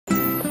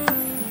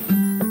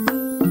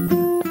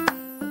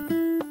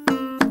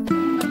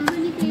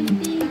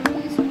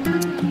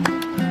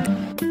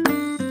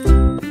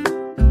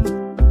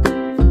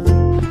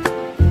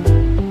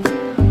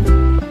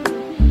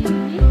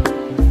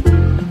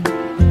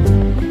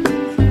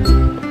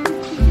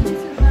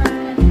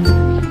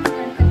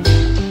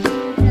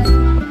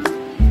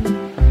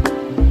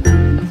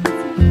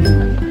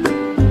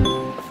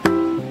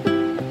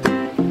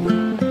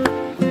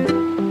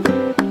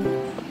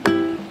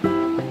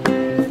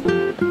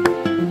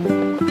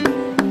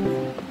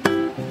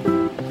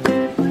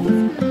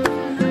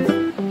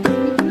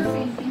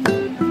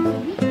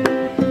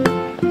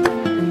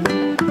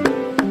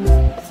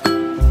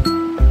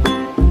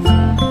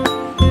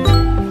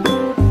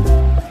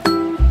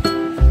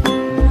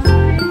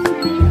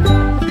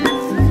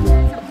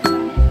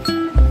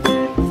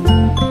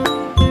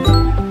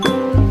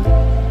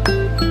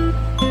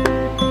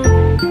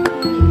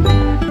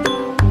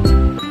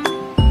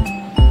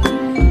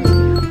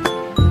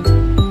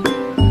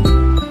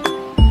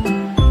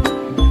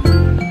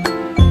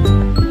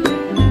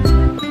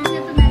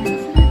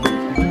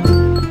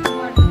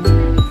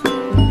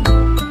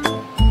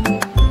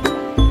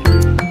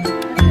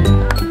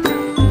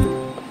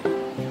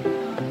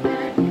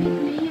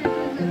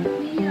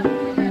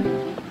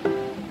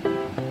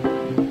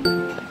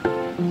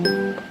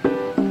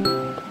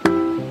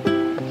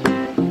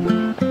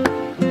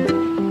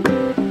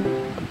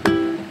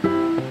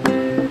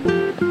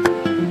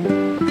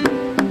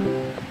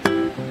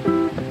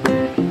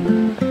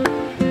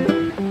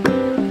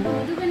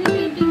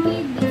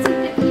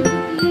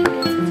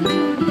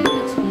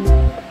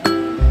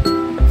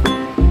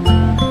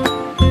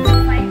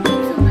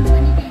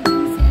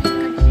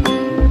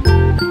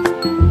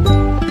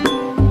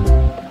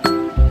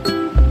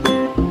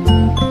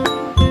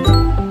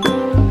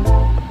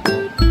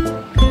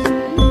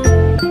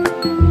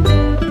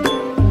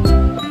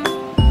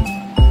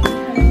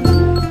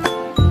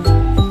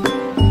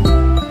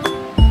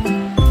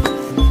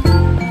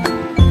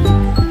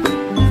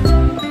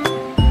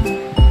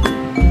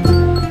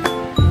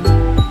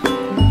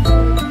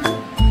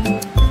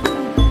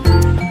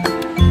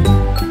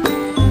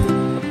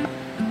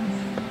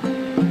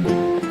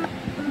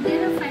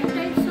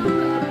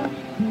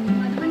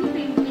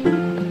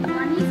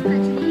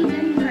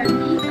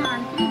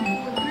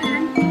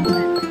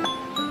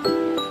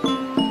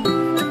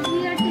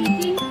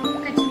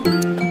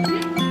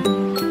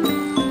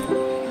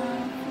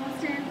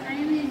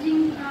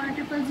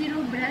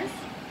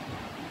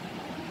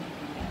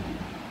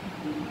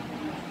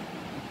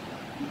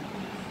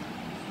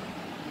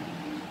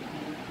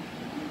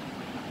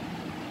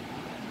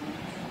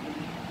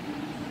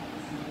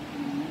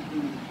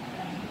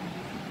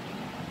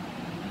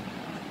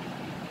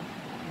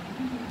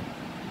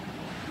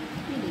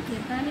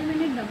किया। पहले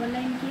मैंने डबल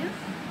लाइन किया।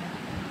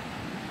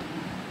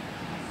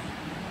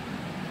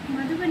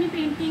 मधुबनी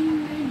पेंटिंग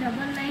में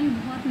डबल लाइन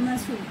बहुत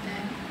मस्त होता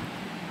है।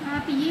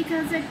 आप ये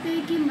कह सकते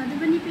हैं कि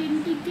मधुबनी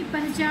पेंटिंग की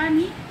पहचान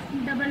ही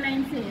डबल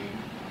लाइन से है।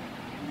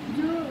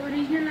 जो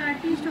ओरिजिनल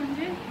आर्टिस्ट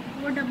होंगे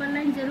वो डबल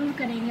लाइन ज़रूर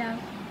करेंगे। आप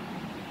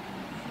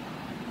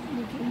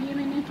देखिए ये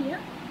मैंने किया।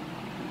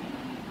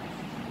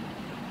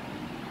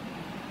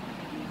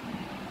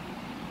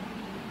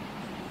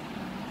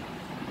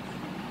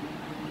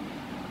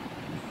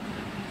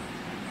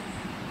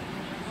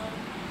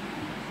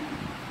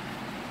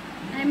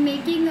 I am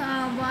making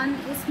one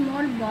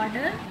small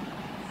border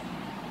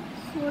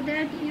so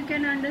that you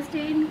can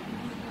understand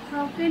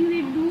how can we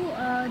do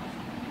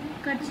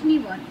Kachni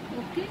one.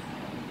 Okay.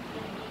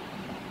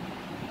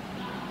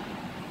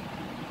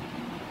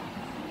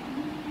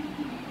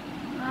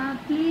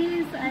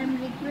 Please, I am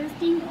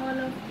requesting all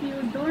of you,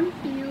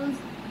 don't use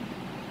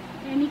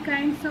any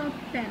kinds of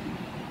pen.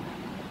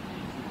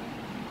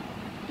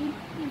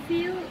 If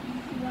you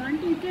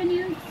want, you can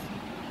use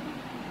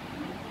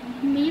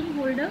nib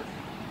holder.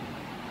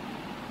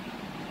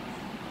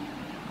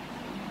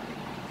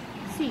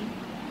 See,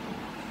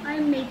 I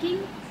am making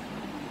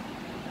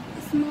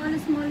small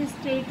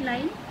straight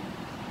line.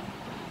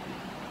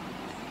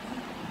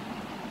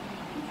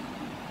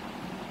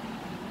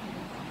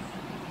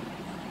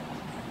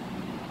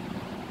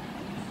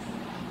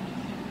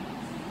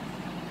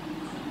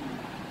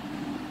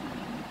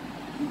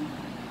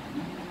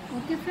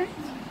 Okay,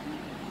 friends.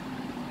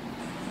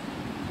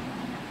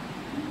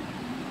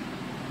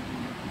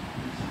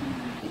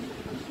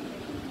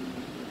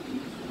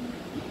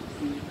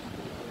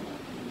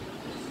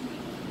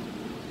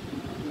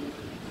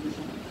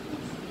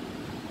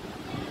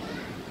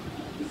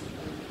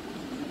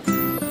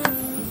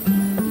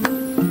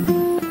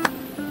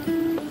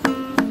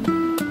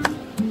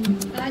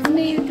 आज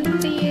मैं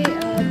YouTube पे ये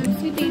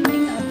दूसरी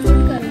painting upload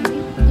करूँगी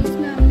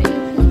जिसमें हमने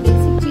कुछ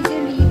basic चीज़ें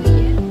ली हुई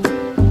है।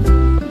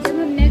 जब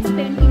हम नेक्स्ट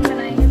पेंटिंग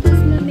बनाएंगे तो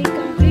इसमें हम एक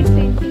कंप्लीट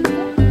पेंटिंग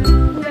को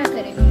पूरा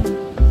करेंगे।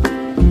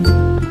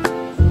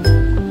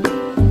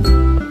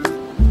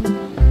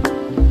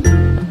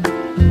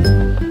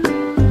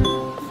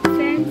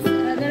 फ्रेंड्स,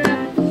 अगर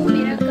आपको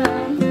मेरा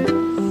काम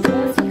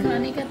और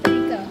सिखाने का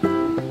तरीका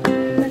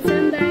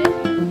पसंद आए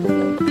तो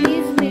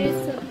प्लीज़ मेरे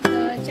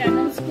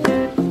चैनल्स को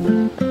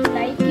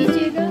लाइक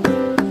कीजिएगा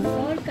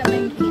और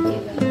कमेंट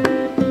कीजिएगा।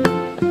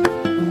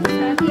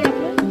 साथ ही आप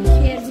लोग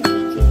शेयर भी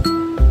कीजिए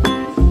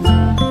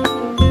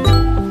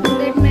so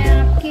that मैं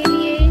आपके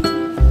लिए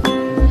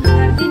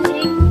हर दिन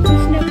एक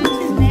कुछ न कुछ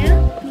नया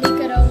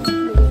लेकर आऊँ आप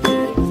लोगों के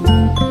लिए।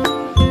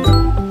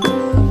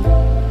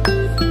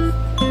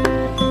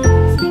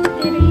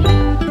 सीखते रहिए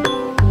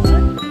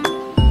और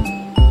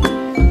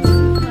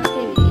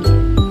सिखाते रहिए।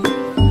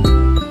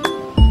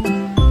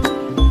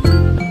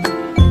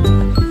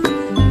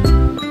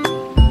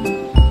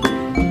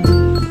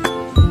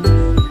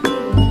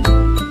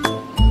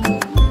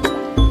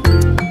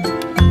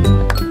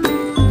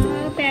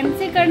 पेन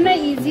से करना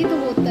इजी तो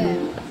होता है,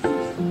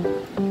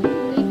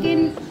 लेकिन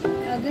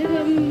अगर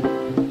हम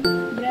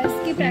ब्रश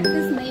की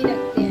प्रैक्टिस नहीं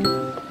रखते हैं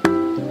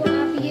तो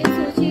आप ये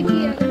सोचिए कि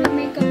अगर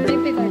हमें कपड़े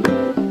पे करना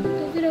हो तो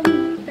फिर हम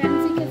पेन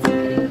से कैसे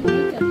करेंगे,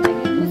 नहीं कर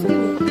पाएंगे, मुश्किल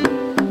होता है।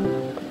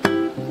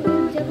 तो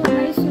जब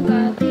हमारी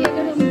शुरुआत ही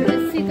अगर हम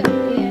ब्रश से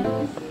करते हैं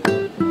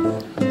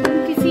तो हम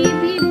किसी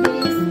भी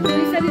बेस,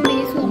 कोई सा भी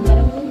बेस हो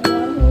हमारा, वो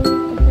वॉल हो,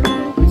 कपड़ा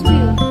हो, कुछ भी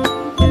हो,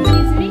 हम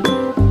इजली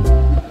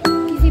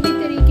किसी भी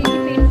तरीके की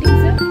पेंटिंग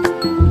सब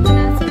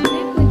बना सकते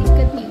हैं, कोई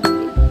दिक्कत नहीं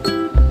होती।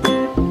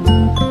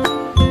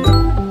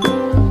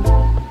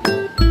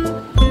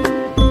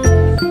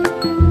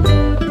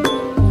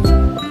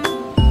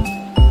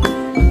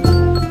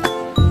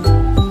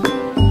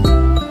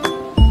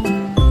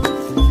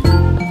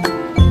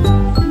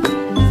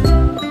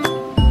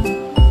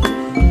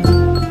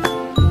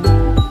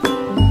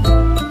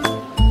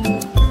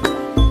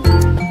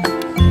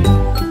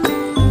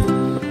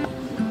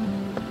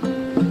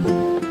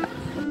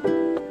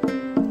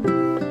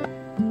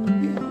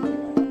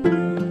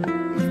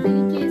 इस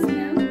तरीके से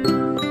हम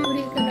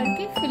पूरे कलर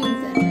की फिलिंग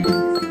कर रहे हैं।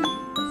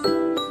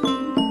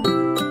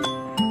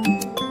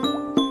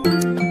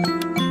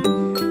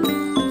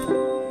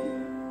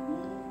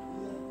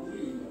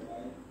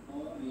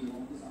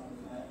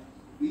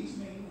 बीच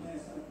में ही उन्हें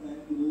ऐसा लगता है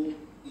कि वो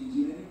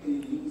इंजीनियरिंग के लिए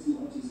नहीं किसी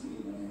और चीज के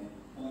लिए बने हैं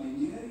और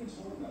इंजीनियरिंग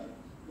छोड़कर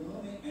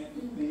उन्होंने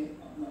एक्टिंग में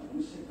अपना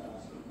भविष्य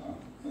तलाशने का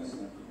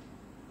फैसला किया।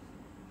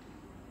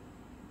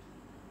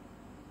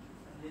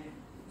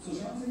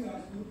 सुशांत सिंह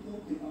राजपूत को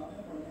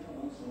किताबें पढ़ने का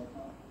बहुत शौक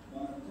था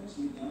और अंतरिक्ष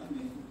विज्ञान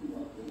में उनकी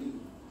बहुत गहरी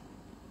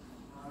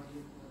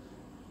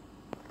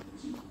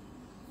थी।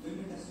 फिल्म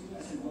इंडस्ट्री में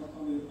ऐसे बहुत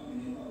कम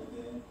अभिनेता होते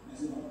हैं,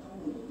 ऐसे बहुत कम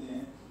लोग होते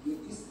हैं जो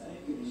इस तरह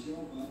के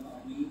विषयों पर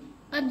अपनी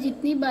अब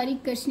जितनी बारीक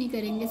कशनी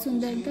करेंगे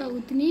सुंदरता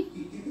उतनी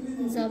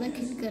ज़्यादा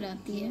खिल कर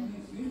आती है।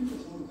 फील्ड को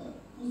छोड़कर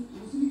उस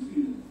दूसरी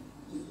फील्ड में,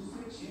 उस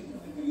दूसरे क्षेत्र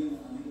में करियर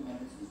बनाने के बारे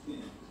में सोचते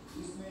हैं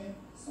जिसमें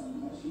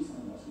संघर्ष ही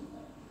संघर्ष होता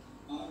है।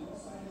 आज बहुत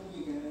सारे लोग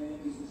ये कह रहे हैं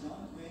कि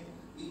सुशांत में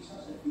इच्छा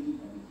शक्ति की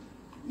कमी,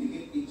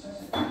 लेकिन इच्छा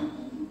शक्ति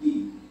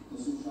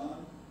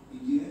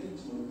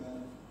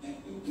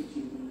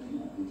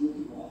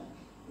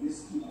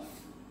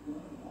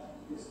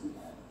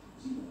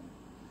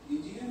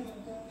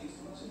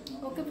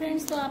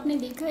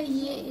इसका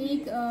ये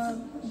एक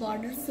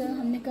बॉर्डर्स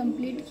हमने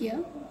कंप्लीट किया।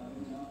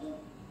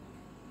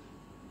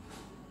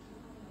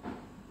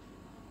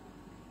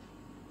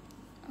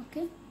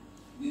 ओके,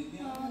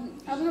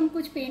 अब हम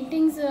कुछ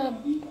पेंटिंग्स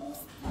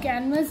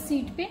कैनवस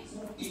शीट पे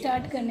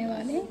स्टार्ट करने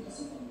वाले हैं।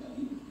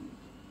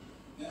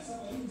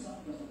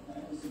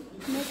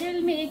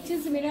 मटेरियल में एक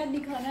चीज़ मेरा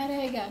दिखाना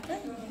रह गया था,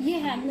 ये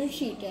हैमर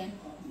शीट है।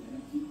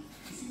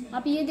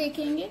 आप ये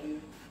देखेंगे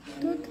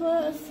तो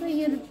थोड़ा सा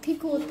ये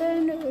थिक होता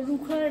है,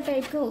 रूखा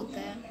टाइप का होता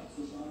है।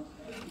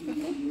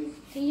 ओके,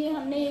 तो ये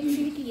हमने एक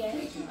शीट लिया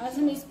है, आज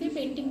हम इस पे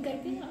पेंटिंग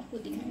करके आपको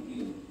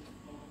दिखाएंगे।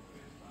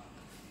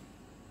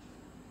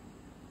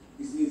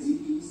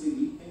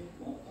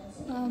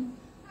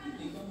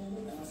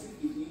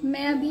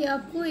 मैं अभी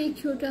आपको एक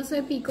छोटा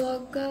सा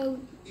पीकॉक का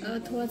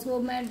थोड़ा सा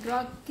मैं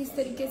ड्रॉ किस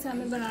तरीके से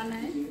हमें बनाना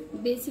है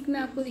बेसिक मैं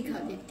आपको दिखा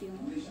देती हूँ।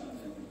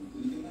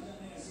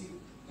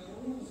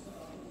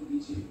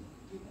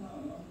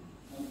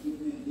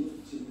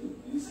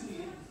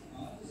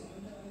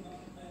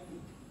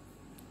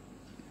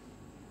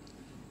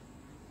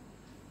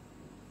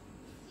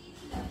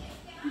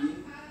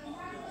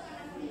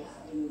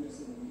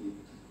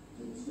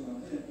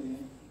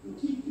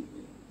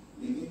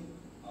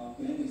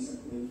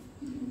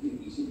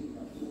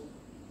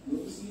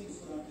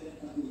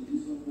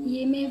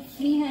 ये मैं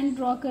फ्री हैंड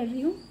ड्रॉ कर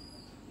रही हूँ।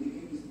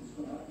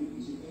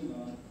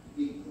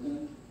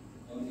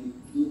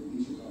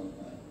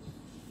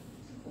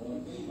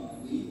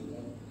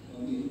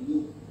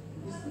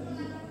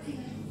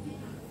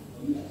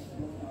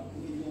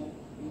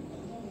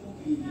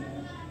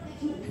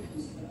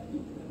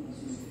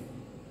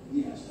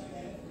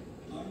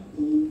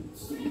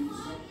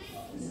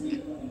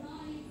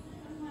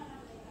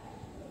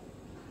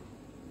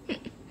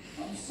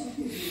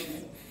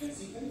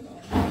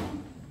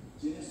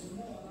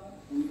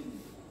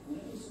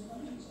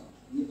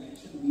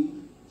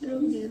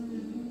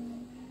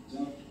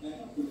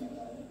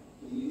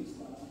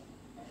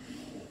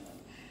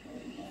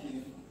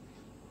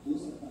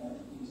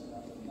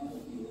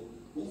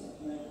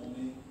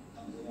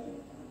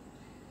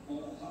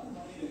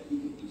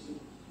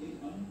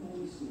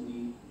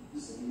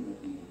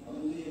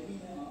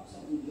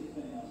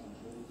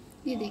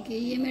 ये देखिए,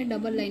 ये मैं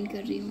डबल लाइन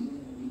कर रही हूँ।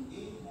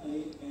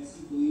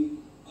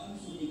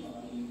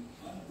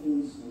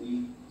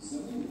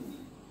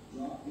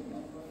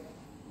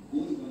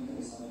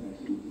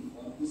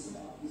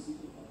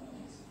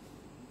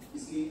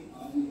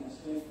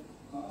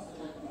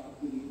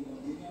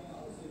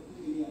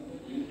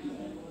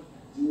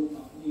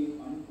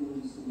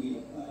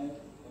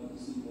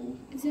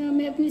 इसे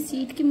हमें अपनी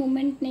सीट की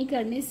मूवमेंट नहीं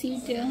करनी,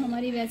 सीट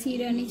हमारी वैसी ही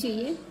रहनी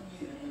चाहिए।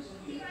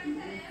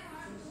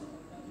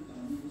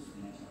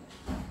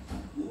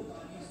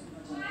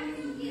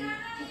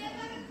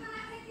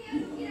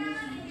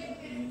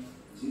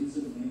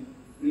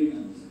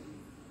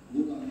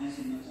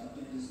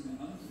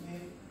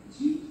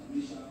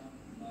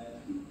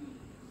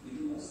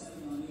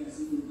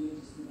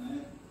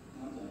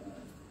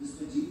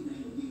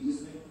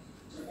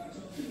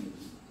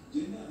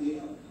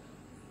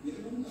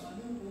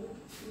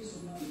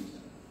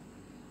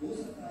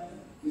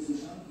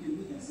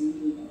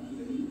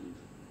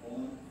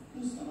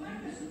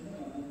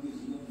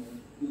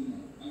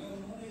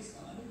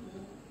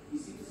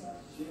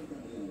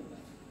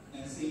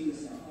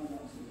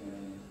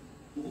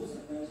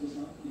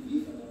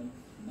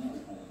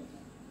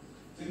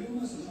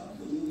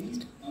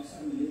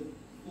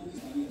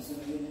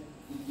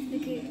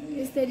 देखिए,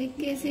 इस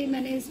तरीके से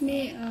मैंने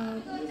इसमें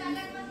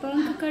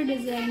पंख का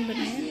डिजाइन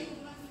बनाया।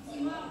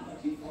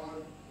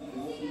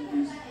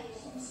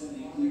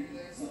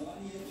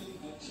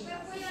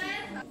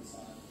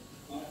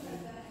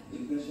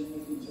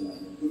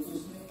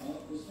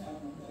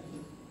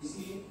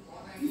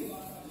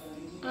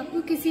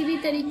 आपको किसी भी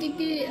तरीके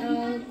के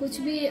कुछ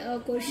भी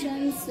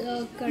क्वेश्चंस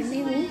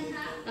करने हो,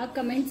 आप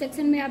कमेंट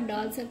सेक्शन में आप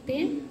डाल सकते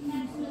हैं।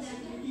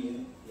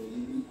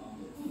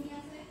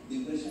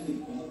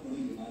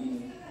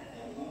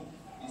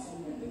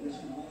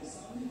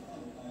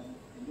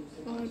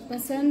 और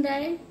पसंद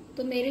आए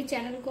तो मेरे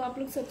चैनल को आप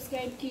लोग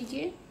सब्सक्राइब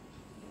कीजिए,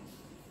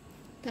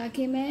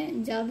 ताकि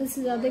मैं ज़्यादा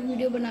से ज़्यादा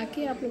वीडियो बना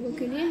के आप लोगों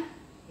के लिए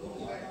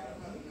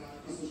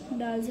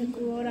डाल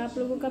सकूँ। और आप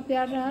लोगों का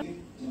प्यार रहा,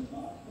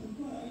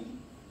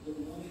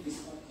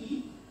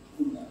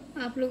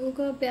 आप लोगों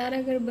का प्यार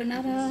अगर बना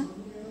रहा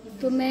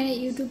तो मैं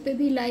YouTube पे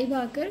भी लाइव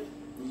आकर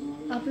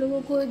आप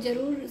लोगों को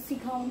ज़रूर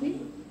सिखाऊंगी।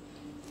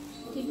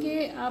 ठीक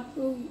है, आप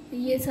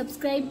ये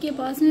सब्सक्राइब के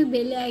पास में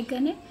बेल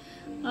आइकन है,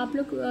 आप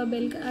लोग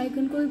बेल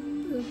आइकन को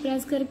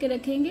प्रेस करके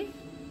रखेंगे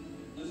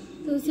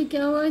तो उससे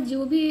क्या होगा,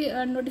 जो भी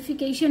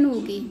नोटिफिकेशन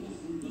होगी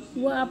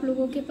वो आप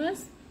लोगों के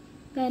पास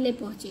पहले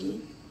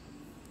पहुंचेगी।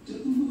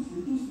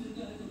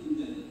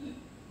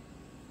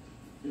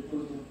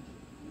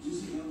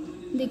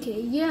 देखिए,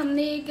 ये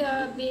हमने एक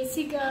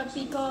बेसिक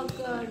पीकॉक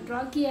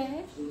ड्रॉ किया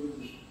है।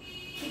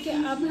 ठीक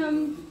है, अब हम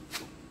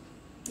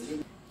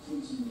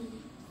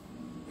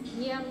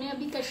ये हमने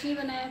अभी कश्मीर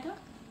बनाया था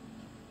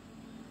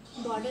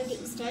बॉर्डर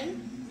स्टाइल।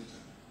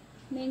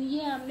 नहीं,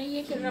 ये हमने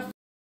ये रफ